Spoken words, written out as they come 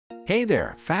Hey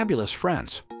there, fabulous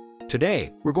friends!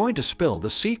 Today, we're going to spill the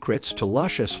secrets to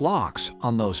luscious locks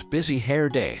on those busy hair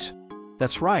days.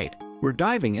 That's right, we're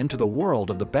diving into the world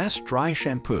of the best dry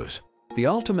shampoos, the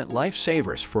ultimate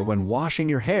lifesavers for when washing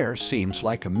your hair seems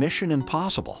like a mission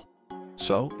impossible.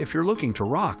 So, if you're looking to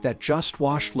rock that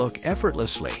just-washed look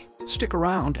effortlessly, stick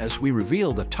around as we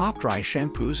reveal the top dry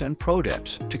shampoos and pro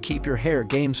tips to keep your hair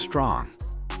game strong.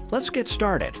 Let's get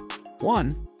started.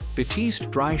 1. Batiste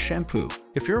Dry Shampoo.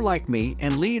 If you're like me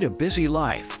and lead a busy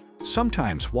life,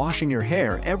 sometimes washing your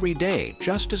hair every day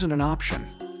just isn't an option.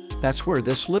 That's where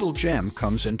this little gem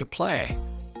comes into play.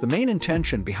 The main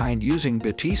intention behind using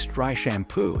Batiste Dry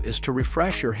Shampoo is to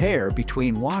refresh your hair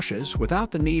between washes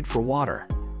without the need for water.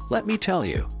 Let me tell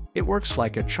you, it works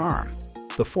like a charm.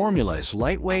 The formula is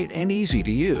lightweight and easy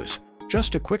to use.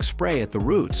 Just a quick spray at the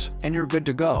roots and you're good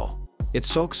to go. It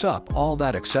soaks up all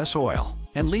that excess oil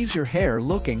and leaves your hair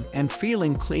looking and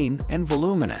feeling clean and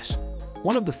voluminous.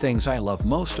 One of the things I love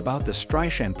most about this dry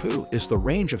shampoo is the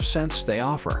range of scents they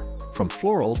offer. From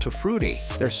floral to fruity,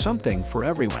 there's something for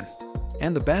everyone.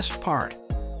 And the best part,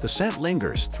 the scent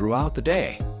lingers throughout the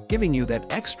day, giving you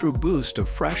that extra boost of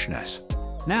freshness.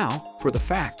 Now, for the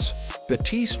facts.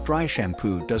 Batiste Dry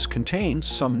Shampoo does contain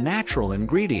some natural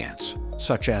ingredients,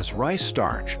 such as rice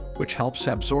starch, which helps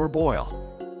absorb oil.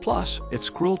 Plus, it's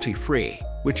cruelty-free,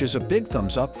 which is a big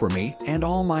thumbs up for me and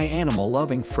all my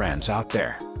animal-loving friends out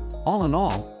there. All in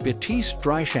all, Batiste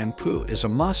Dry Shampoo is a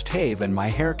must-have in my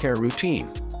hair care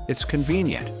routine. It's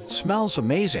convenient, smells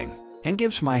amazing, and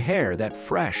gives my hair that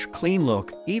fresh, clean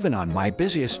look even on my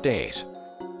busiest days.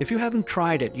 If you haven't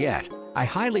tried it yet, I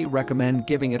highly recommend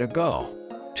giving it a go.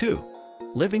 2.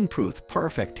 Living Proof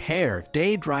Perfect Hair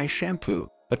Day Dry Shampoo,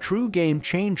 a true game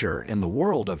changer in the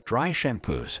world of dry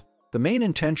shampoos. The main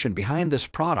intention behind this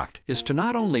product is to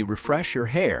not only refresh your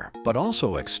hair, but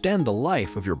also extend the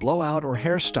life of your blowout or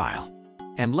hairstyle.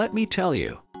 And let me tell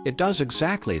you, it does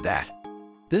exactly that.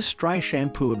 This dry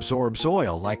shampoo absorbs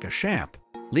oil like a champ,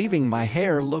 leaving my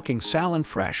hair looking salon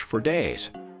fresh for days.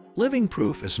 Living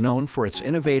Proof is known for its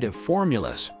innovative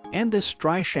formulas, and this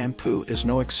dry shampoo is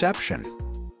no exception.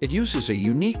 It uses a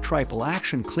unique triple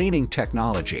action cleaning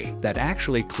technology that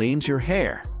actually cleans your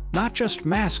hair, not just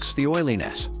masks the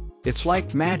oiliness. It's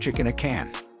like magic in a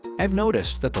can. I've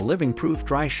noticed that the Living Proof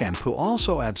Dry Shampoo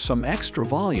also adds some extra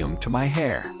volume to my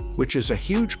hair, which is a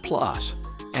huge plus.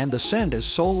 And the scent is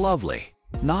so lovely.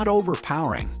 Not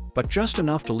overpowering, but just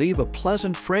enough to leave a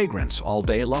pleasant fragrance all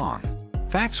day long.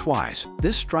 Facts-wise,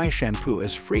 this dry shampoo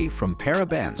is free from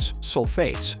parabens,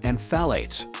 sulfates, and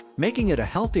phthalates, making it a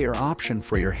healthier option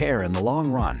for your hair in the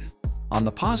long run. On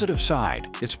the positive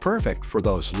side, it's perfect for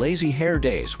those lazy hair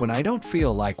days when I don't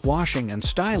feel like washing and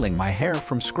styling my hair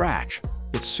from scratch.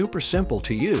 It's super simple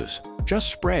to use.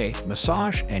 Just spray,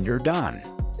 massage, and you're done.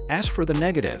 As for the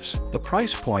negatives, the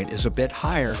price point is a bit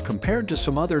higher compared to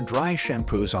some other dry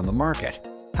shampoos on the market.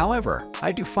 However,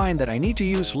 I do find that I need to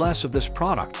use less of this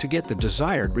product to get the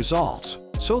desired results,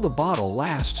 so the bottle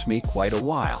lasts me quite a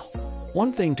while.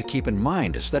 One thing to keep in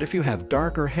mind is that if you have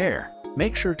darker hair,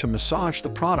 make sure to massage the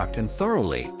product in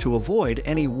thoroughly to avoid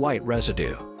any white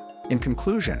residue. In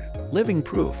conclusion, Living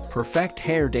Proof Perfect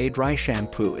Hair Day Dry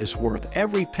Shampoo is worth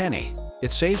every penny.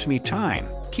 It saves me time,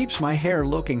 keeps my hair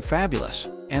looking fabulous,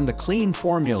 and the clean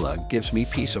formula gives me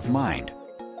peace of mind.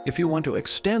 If you want to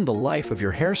extend the life of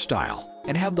your hairstyle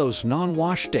and have those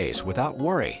non-wash days without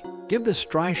worry, give this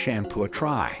dry shampoo a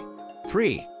try.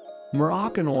 3.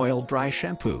 Moroccan Oil Dry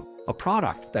Shampoo, a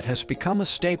product that has become a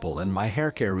staple in my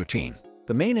hair care routine.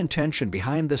 The main intention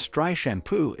behind this dry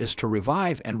shampoo is to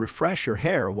revive and refresh your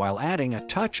hair while adding a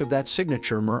touch of that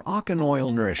signature Moroccan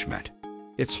oil nourishment.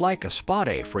 It's like a spa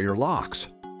day for your locks.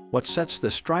 What sets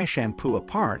this dry shampoo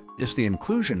apart is the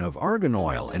inclusion of argan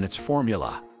oil in its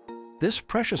formula. This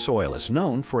precious oil is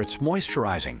known for its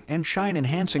moisturizing and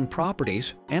shine-enhancing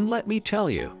properties, and let me tell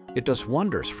you, it does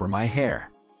wonders for my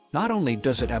hair. Not only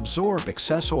does it absorb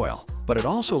excess oil, but it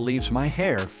also leaves my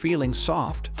hair feeling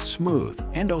soft, smooth,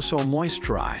 and oh so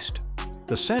moisturized.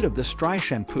 The scent of this dry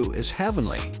shampoo is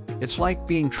heavenly. It's like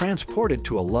being transported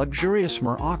to a luxurious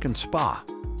Moroccan spa.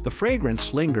 The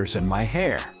fragrance lingers in my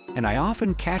hair, and I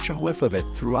often catch a whiff of it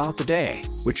throughout the day,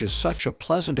 which is such a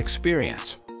pleasant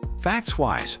experience.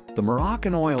 Facts-wise, the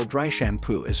Moroccan Oil Dry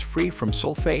Shampoo is free from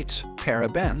sulfates,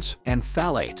 parabens, and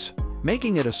phthalates,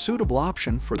 making it a suitable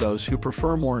option for those who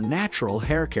prefer more natural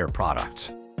hair care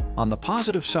products. On the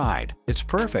positive side, it's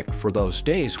perfect for those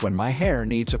days when my hair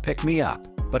needs a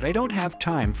pick-me-up, but I don't have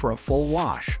time for a full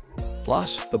wash.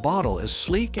 Plus, the bottle is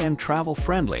sleek and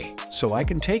travel-friendly, so I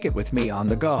can take it with me on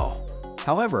the go.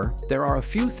 However, there are a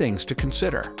few things to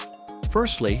consider.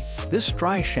 Firstly, this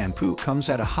dry shampoo comes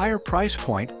at a higher price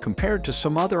point compared to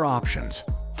some other options.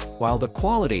 While the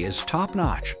quality is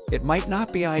top-notch, it might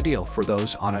not be ideal for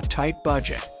those on a tight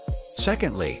budget.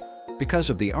 Secondly, because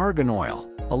of the argan oil,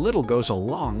 a little goes a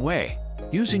long way.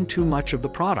 Using too much of the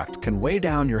product can weigh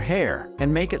down your hair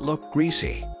and make it look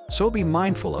greasy, so be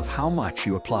mindful of how much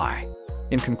you apply.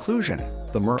 In conclusion,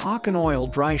 the Moroccan Oil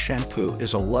Dry Shampoo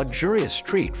is a luxurious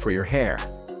treat for your hair.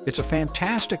 It's a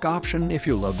fantastic option if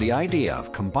you love the idea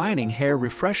of combining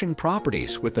hair-refreshing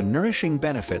properties with the nourishing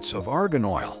benefits of argan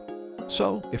oil.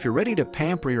 So, if you're ready to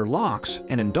pamper your locks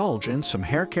and indulge in some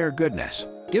hair care goodness,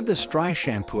 give this dry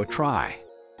shampoo a try.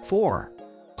 4.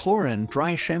 Chlorine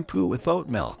Dry Shampoo with Oat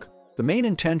Milk. The main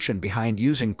intention behind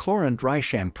using chlorine dry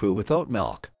shampoo with oat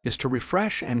milk is to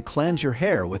refresh and cleanse your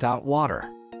hair without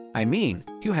water. I mean,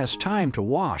 who has time to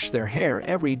wash their hair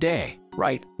every day,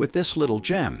 right? With this little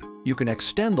gem, you can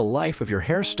extend the life of your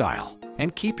hairstyle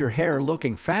and keep your hair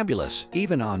looking fabulous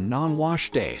even on non-wash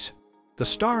days. The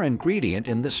star ingredient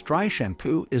in this dry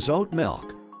shampoo is oat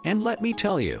milk, and let me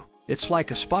tell you, it's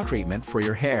like a spa treatment for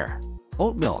your hair.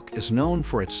 Oat milk is known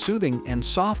for its soothing and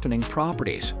softening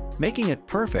properties, making it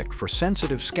perfect for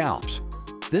sensitive scalps.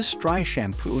 This dry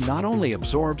shampoo not only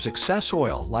absorbs excess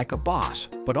oil like a boss,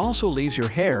 but also leaves your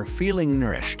hair feeling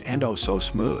nourished and oh so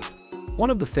smooth. One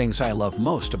of the things I love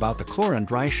most about the chlorine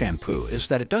dry shampoo is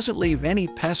that it doesn't leave any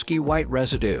pesky white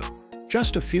residue.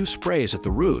 Just a few sprays at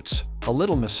the roots, a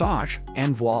little massage,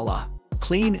 and voila!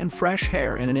 Clean and fresh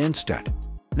hair in an instant.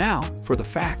 Now, for the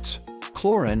facts.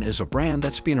 Chlorine is a brand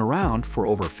that's been around for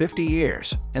over 50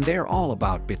 years, and they're all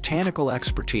about botanical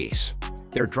expertise.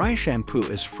 Their dry shampoo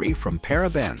is free from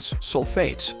parabens,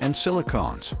 sulfates, and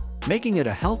silicones, making it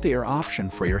a healthier option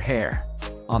for your hair.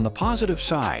 On the positive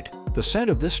side, the scent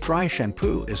of this dry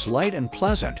shampoo is light and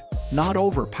pleasant, not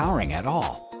overpowering at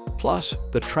all. Plus,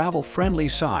 the travel-friendly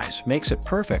size makes it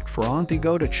perfect for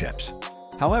on-the-go chips.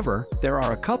 However, there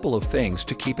are a couple of things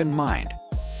to keep in mind.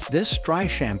 This dry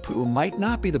shampoo might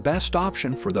not be the best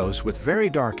option for those with very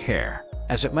dark hair,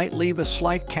 as it might leave a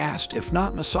slight cast if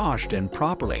not massaged in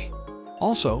properly.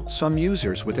 Also, some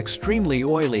users with extremely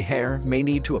oily hair may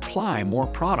need to apply more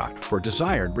product for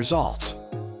desired results.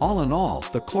 All in all,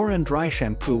 the chlorine dry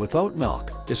shampoo with oat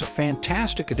milk is a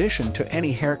fantastic addition to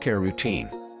any hair care routine.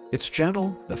 It's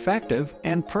gentle, effective,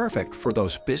 and perfect for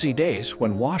those busy days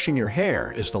when washing your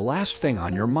hair is the last thing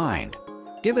on your mind.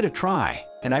 Give it a try,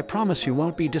 and I promise you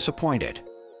won't be disappointed.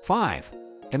 5.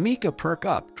 Amika Perk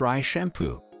Up Dry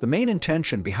Shampoo. The main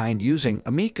intention behind using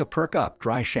Amika Perk Up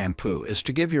Dry Shampoo is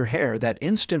to give your hair that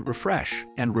instant refresh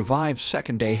and revive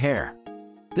second-day hair.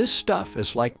 This stuff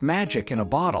is like magic in a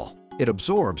bottle. It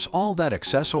absorbs all that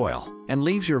excess oil and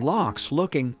leaves your locks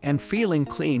looking and feeling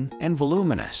clean and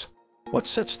voluminous. What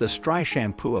sets this dry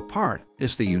shampoo apart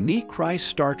is the unique rice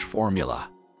starch formula.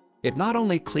 It not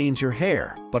only cleans your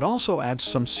hair, but also adds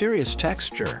some serious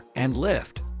texture and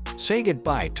lift. Say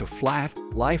goodbye to flat,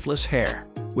 lifeless hair.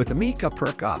 With Amika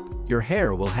Perk Up, your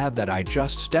hair will have that I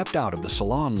just stepped out of the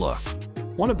salon look.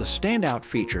 One of the standout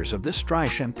features of this dry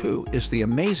shampoo is the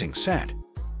amazing scent.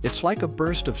 It's like a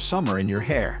burst of summer in your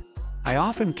hair. I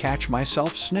often catch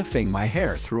myself sniffing my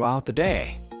hair throughout the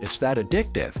day. It's that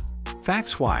addictive.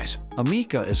 Facts-wise,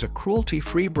 Amika is a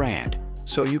cruelty-free brand,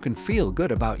 so you can feel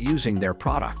good about using their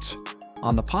products.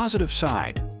 On the positive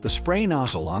side, the spray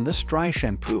nozzle on this dry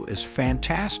shampoo is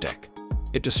fantastic.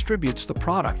 It distributes the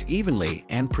product evenly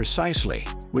and precisely,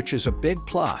 which is a big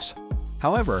plus.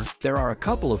 However, there are a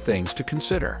couple of things to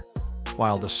consider.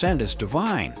 While the scent is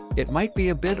divine, it might be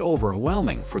a bit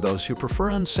overwhelming for those who prefer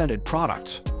unscented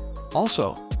products.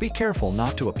 Also, be careful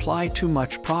not to apply too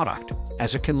much product,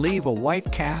 as it can leave a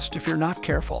white cast if you're not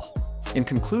careful. In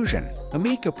conclusion,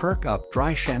 Amika Perk Up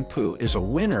Dry Shampoo is a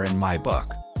winner in my book.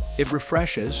 It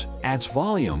refreshes, adds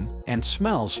volume, and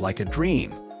smells like a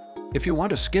dream. If you want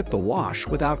to skip the wash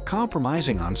without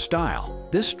compromising on style,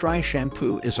 this dry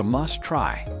shampoo is a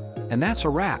must-try. And that's a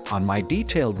wrap on my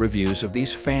detailed reviews of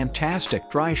these fantastic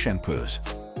dry shampoos.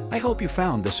 I hope you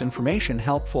found this information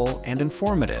helpful and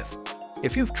informative.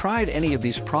 If you've tried any of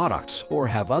these products or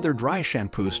have other dry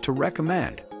shampoos to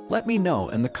recommend, let me know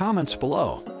in the comments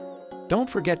below. Don't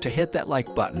forget to hit that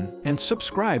like button and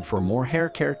subscribe for more hair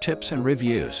care tips and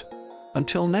reviews.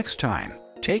 Until next time,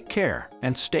 take care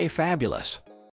and stay fabulous.